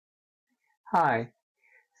Hi.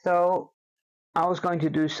 So I was going to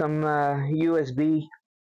do some USB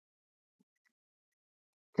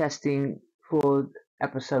testing for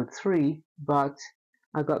episode 3, but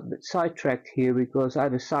I got a bit sidetracked here because I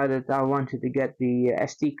decided I wanted to get the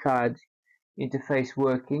SD card interface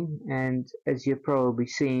working, and as you've probably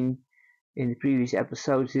seen in the previous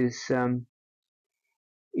episodes is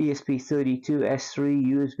ESP32S3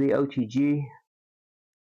 USB OTG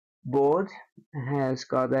board. It has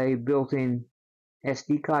got a built-in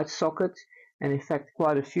SD card socket, and in fact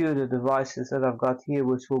quite a few of the devices that I've got here,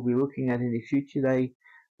 which we'll be looking at in the future, they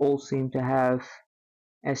all seem to have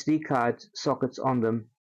SD card sockets on them.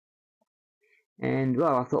 And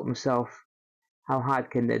well, I thought to myself, how hard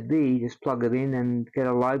can that be? Just plug it in and get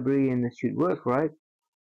a library and it should work, right?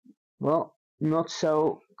 Well, not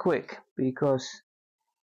so quick, because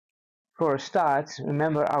for a start,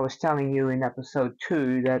 remember I was telling you in episode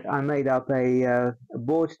 2 that I made up a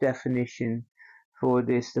board definition for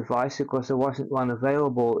this device because there wasn't one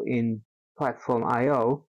available in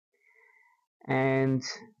PlatformIO, and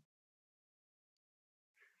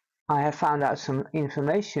I have found out some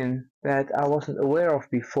information that I wasn't aware of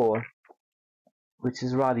before, which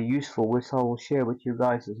is rather useful, which I will share with you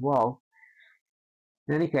guys as well.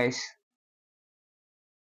 In any case,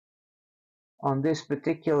 on this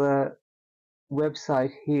particular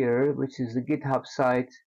website here, which is the GitHub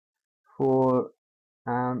site for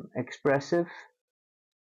Espressif,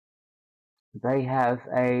 they have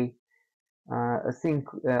a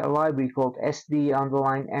library called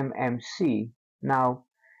SD_MMC. Now,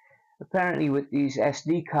 apparently with these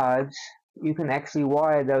SD cards, you can actually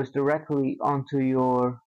wire those directly onto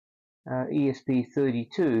your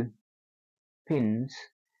ESP32 pins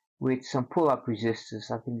with some pull-up resistors.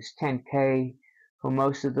 I think it's 10K for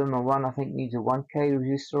most of them, and one I think needs a 1K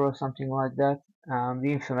resistor or something like that.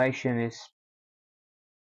 The information is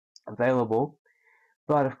available,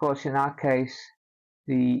 but of course in our case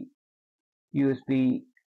the USB,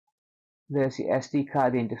 there's the SD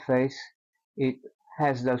card interface. It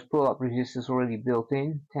has those pull-up resistors already built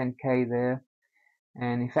in, 10K there,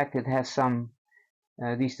 and in fact it has some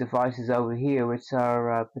these devices over here, which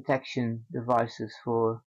are protection devices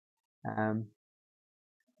for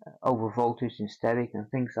over voltage and static and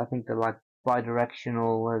things. I think they're like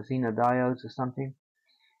bidirectional Zener diodes or something,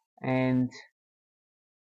 and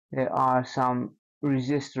there are some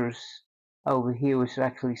resistors over here which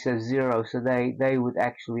actually says 0, so they would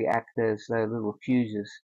actually act as little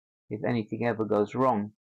fuses if anything ever goes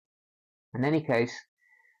wrong. In any case,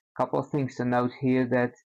 a couple of things to note here: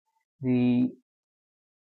 that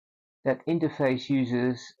that interface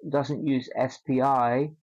doesn't use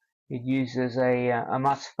SPI. It uses a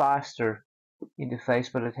much faster interface,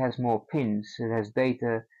 but it has more pins. It has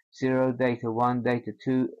data 0, data 1, data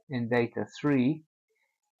 2, and data 3,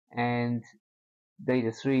 and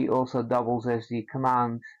data 3 also doubles as the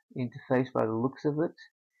command interface by the looks of it.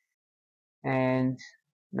 And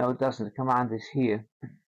no, it doesn't. The command is here,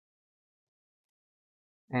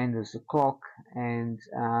 and there's the clock, and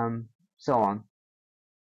so on.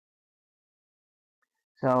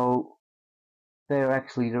 So they're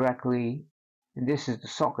actually directly, and this is the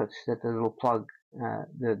socket that the little plug,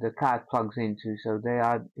 the card plugs into, so they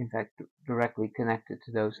are in fact directly connected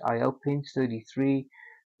to those I/O pins: 33,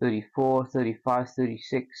 34, 35,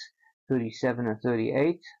 36, 37, and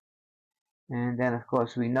 38. And then of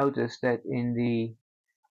course we notice that in the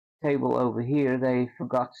table over here they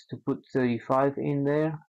forgot to put 35 in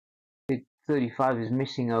there. 35 is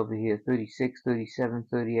missing over here: 36, 37,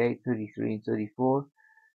 38, 33, and 34.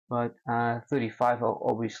 But 35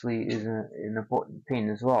 obviously is an important pin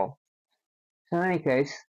as well. So in any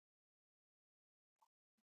case,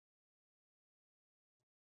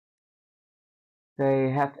 they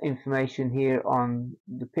have information here on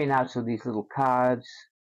the pinouts of these little cards.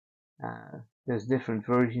 There's different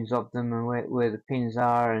versions of them and where the pins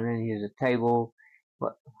are, and then here's a table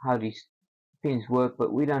how these pins work,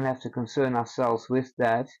 but we don't have to concern ourselves with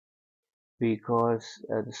that because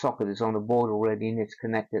the socket is on the board already and it's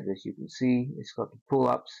connected. As you can see, it's got the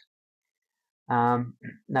pull-ups.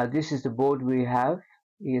 Now this is the board we have,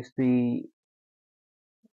 ESP,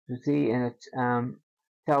 and it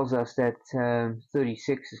tells us that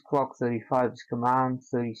 36 is clock, 35 is command,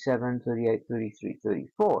 37, 38, 33,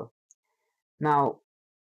 34. Now,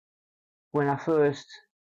 when I first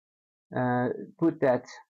put that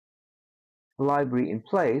library in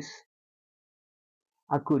place,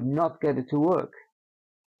 I could not get it to work.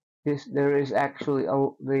 There is actually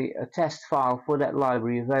a test file for that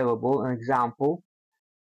library available, an example,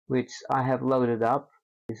 which I have loaded up.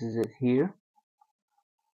 This is it here.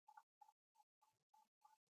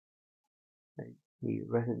 We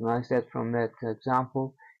recognized that from that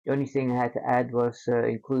example. The only thing I had to add was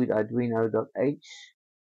include Arduino.h.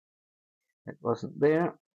 That wasn't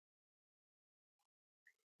there.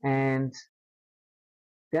 And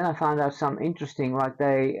then I found out some interesting, like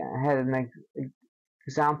they had an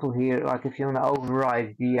example here, like if you want to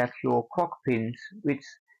override the actual clock pins, which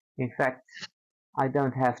in fact I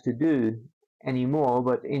don't have to do anymore,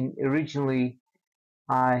 but originally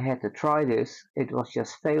I had to try this, it was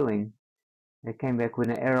just failing. It came back with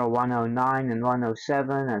an error 109 and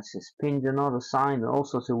 107, and it says pins are not assigned, and all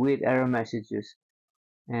sorts of weird error messages.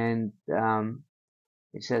 And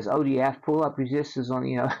it says, oh, do you have pull-up resistors on,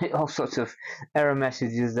 you know, all sorts of error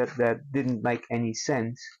messages that didn't make any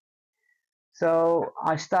sense. So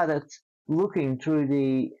I started looking through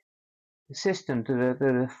the system to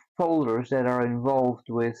the folders that are involved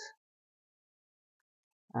with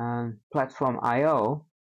PlatformIO,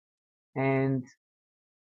 and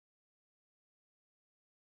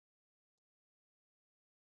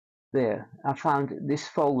there I found this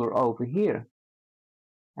folder over here.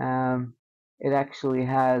 It actually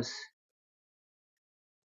has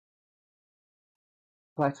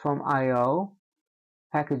PlatformIO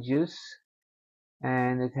packages,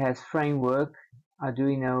 and it has framework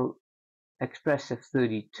Arduino Espressif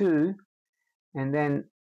 32, and then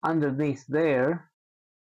underneath there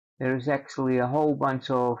is actually a whole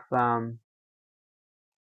bunch of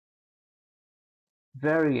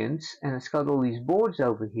variants, and it's got all these boards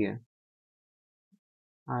over here.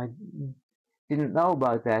 I didn't know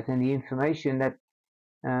about that, and the information that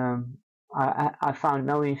I found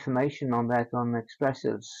no information on that on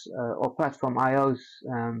Espressif's or PlatformIO's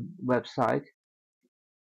website.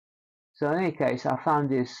 So in any case, I found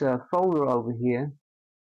this folder over here,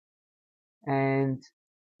 and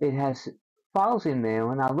it has files in there.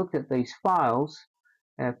 When I looked at these files,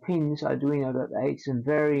 pins Arduino.h and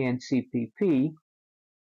variant CPP,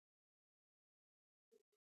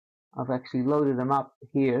 I've actually loaded them up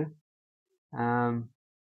here.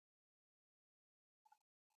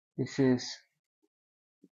 This is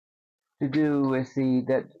to do with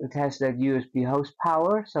that it has that USB host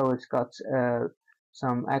power, so it's got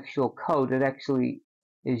some actual code that actually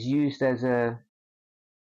is used as an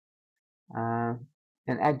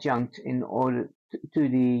adjunct in order to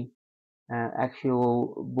the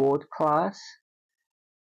actual board class.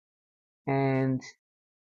 And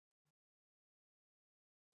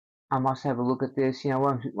I must have a look at this. You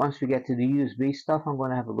know, once we get to the USB stuff, I'm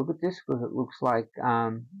going to have a look at this because it looks like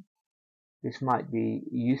this might be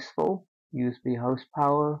useful. USB host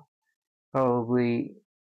power, probably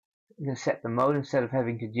you can set the mode instead of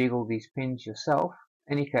having to jiggle these pins yourself.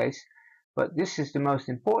 Any case, but this is the most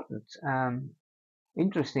important,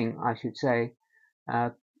 interesting, I should say.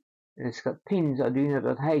 It's got pins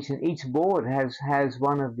Arduino.h, and each board has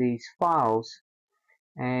one of these files.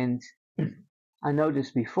 And I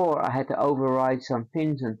noticed before I had to override some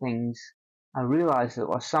pins and things. I realized there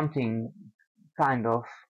was something kind of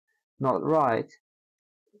not right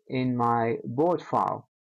in my board file.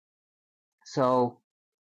 So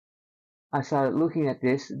I started looking at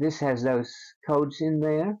this. This has those codes in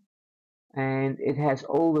there, and it has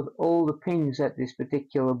all the pins that this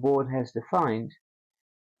particular board has defined.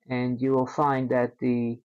 And you will find that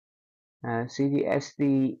the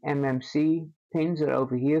SD MMC pins are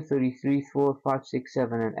over here: 33, 4, 5, 6,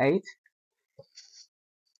 7, and 8.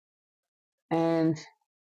 And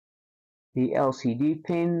the LCD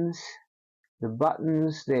pins, the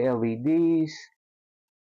buttons, the LEDs,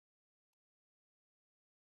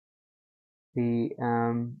 the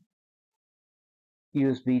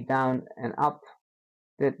USB down and up,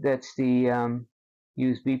 that's the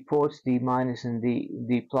USB ports, D minus and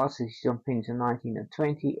D plus. These on pins are 19 and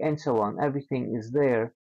 20, and so on. Everything is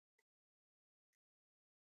there.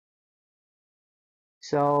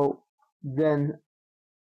 So then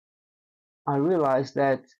I realized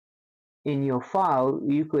that in your file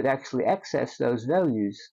you could actually access those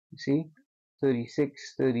values. You see,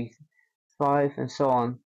 36, 35, and so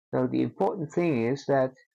on. So the important thing is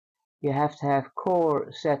that you have to have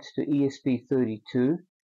core set to ESP32.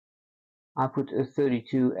 I put a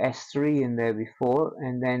 32S3 in there before,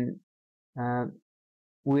 and then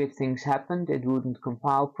weird things happened. It wouldn't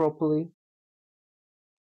compile properly.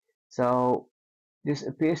 So this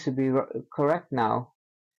appears to be correct now.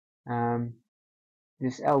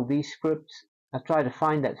 This LD script, I tried to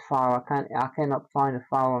find that file. I cannot find a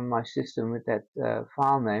file on my system with that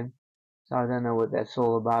file name, so I don't know what that's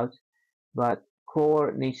all about. But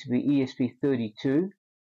core needs to be ESP32,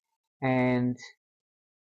 and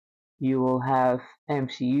you will have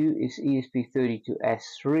MCU is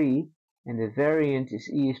ESP32S3, and the variant is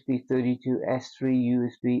ESP32S3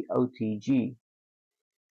 USB OTG.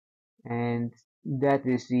 and that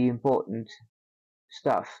is the important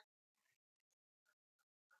stuff,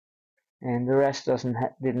 and the rest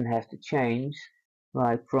didn't have to change,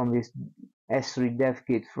 like from this S3 dev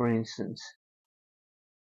kit, for instance.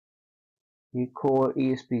 The core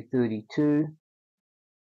ESP32,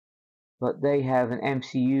 but they have an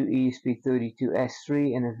MCU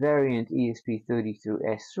ESP32S3 and a variant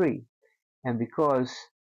ESP32S3, and because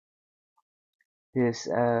this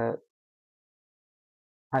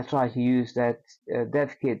I tried to use that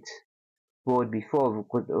dev kit board before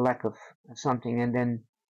with the lack of something, and then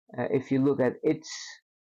if you look at its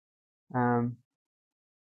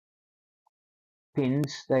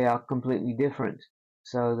pins, they are completely different,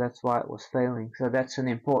 so that's why it was failing. So that's an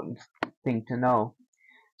important thing to know.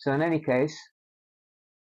 So in any case,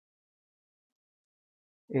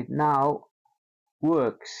 it now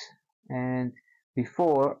works, and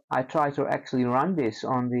before I tried to actually run this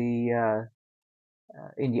on the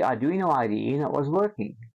in the Arduino IDE, and it was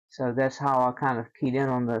working. So that's how I kind of keyed in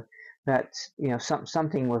on that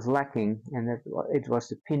something was lacking, and that it was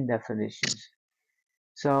the pin definitions.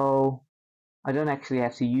 So I don't actually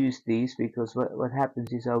have to use these, because what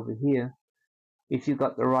happens is over here, if you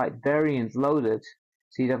got the right variant loaded,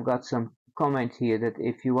 see, I've got some comment here that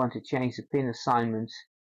if you want to change the pin assignments,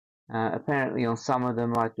 apparently on some of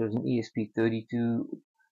them, like there's an ESP32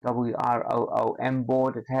 WROOM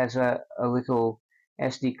board that has a little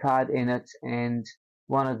SD card in it, and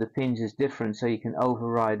one of the pins is different, so you can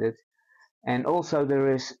override it. And also there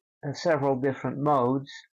is several different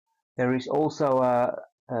modes. There is also a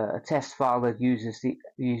test file that uses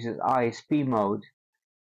ISP mode,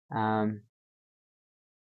 and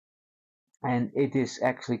it is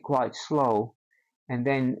actually quite slow. And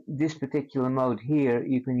then this particular mode here,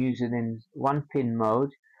 you can use it in one pin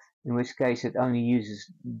mode, in which case it only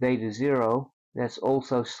uses data 0. That's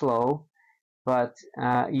also slow. But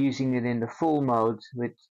using it in the full mode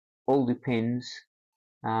with all the pins,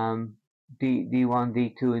 D1,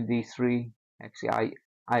 D2, and D3, actually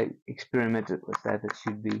I experimented with that. It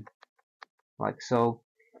should be like so.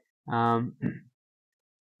 Then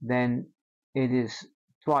it is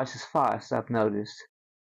twice as fast, I've noticed.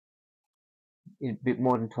 A bit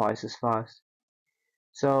more than twice as fast.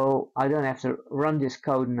 So I don't have to run this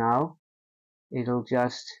code now. It'll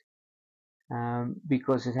just,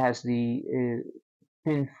 because it has the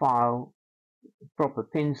pin file, proper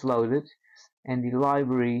pins loaded, and the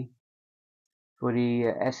library for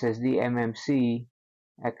the SSD MMC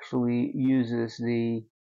actually uses the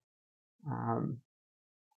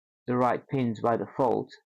right pins by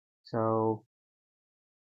default. So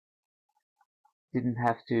didn't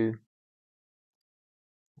have to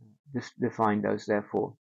define those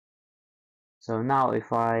therefore. So now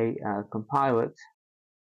if I compile it,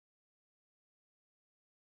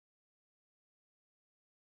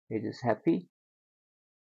 it is happy,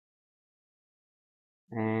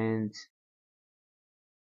 and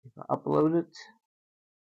if I upload it,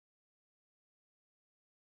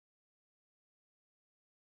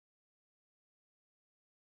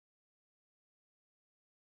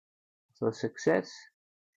 so success.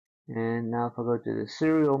 And now if I go to the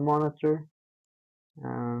serial monitor,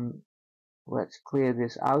 let's clear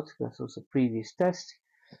this out because it was a previous test.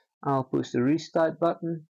 I'll push the restart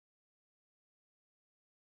button.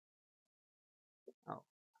 Oh,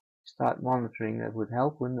 start monitoring, that would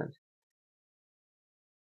help, wouldn't it?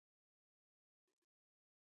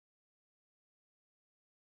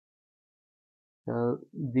 So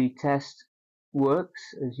the test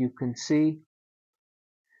works, as you can see.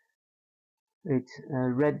 It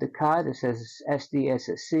read the card. It says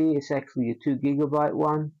SDSSC. It's actually a 2 GB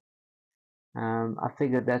one. I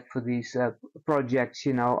figured that for these projects,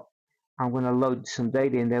 I'm going to load some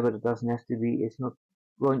data in there, but it doesn't have to be. It's not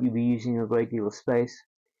going to be using a great deal of space.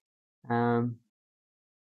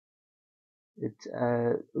 It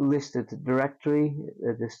listed the directory.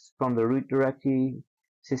 This from the root directory.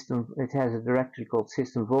 System. It has a directory called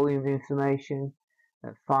system volume information,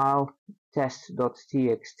 file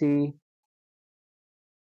test.txt,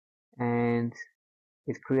 and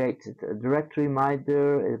it created a directory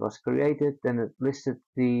MyDir. It was created. Then it listed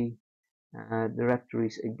the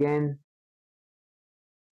directories again.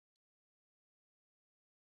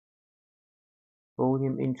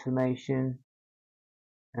 Volume information.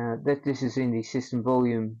 That this is in the system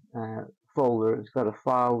volume folder. It's got a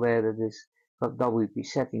file there that is got WP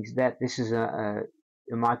settings. That this is a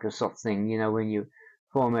Microsoft thing. When you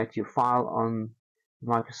format your file on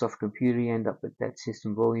Microsoft computer, you end up with that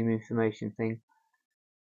system volume information thing.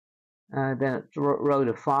 Then it wrote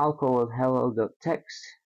a file called hello.txt.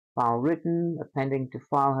 File written, appending to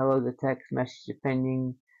file hello.txt, message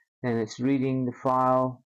appending. Then it's reading the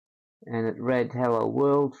file. and it read hello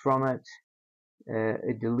world from it.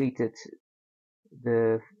 It deleted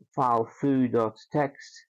the file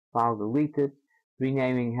foo.txt, file deleted,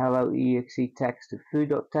 renaming hello exe text to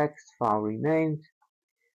foo.txt, file renamed,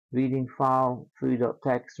 reading file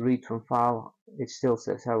foo.txt, read from file, it still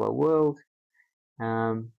says hello world,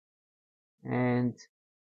 and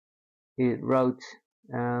it wrote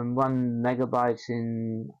 1 megabytes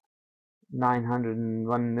in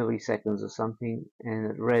 901 milliseconds or something,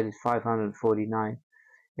 and it read 549.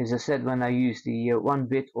 As I said, when I used the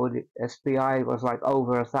 1-bit or the SPI, it was like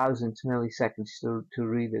over 1,000 milliseconds to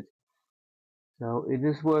read it. So it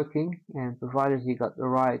is working, and provided you got the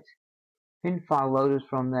right pin file loaded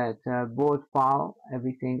from that board file,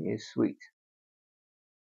 everything is sweet.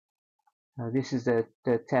 This is the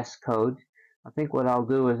test code. I think what I'll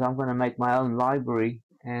do is I'm going to make my own library,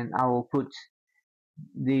 and I will put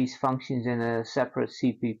these functions in a separate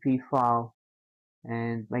CPP file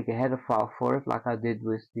and make a header file for it, like I did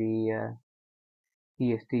with the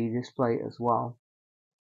EFT display as well.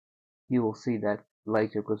 You will see that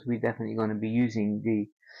later, because we're definitely going to be using the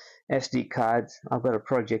SD cards. I've got a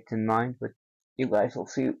project in mind, but you guys will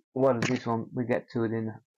see what it is when we get to it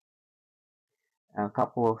in a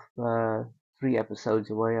couple of 3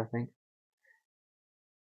 episodes away, I think.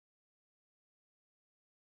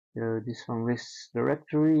 So this one lists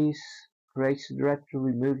directories, creates a directory,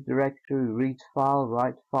 remove directory, reads file,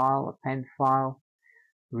 write file, append file,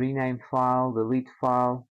 rename file, delete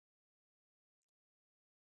file,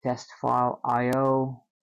 test file IO,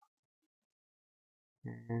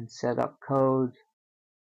 and setup code.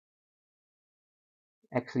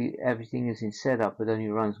 Actually, everything is in setup, it only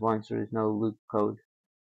runs once, there is no loop code.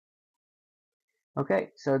 Okay,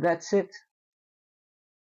 so that's it.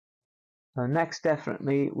 So next,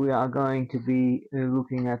 definitely, we are going to be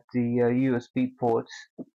looking at the USB ports,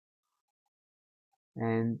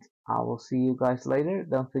 and I will see you guys later.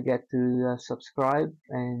 Don't forget to subscribe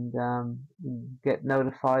and get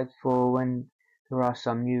notified for when there are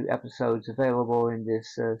some new episodes available in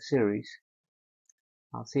this series.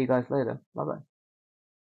 I'll see you guys later. Bye bye.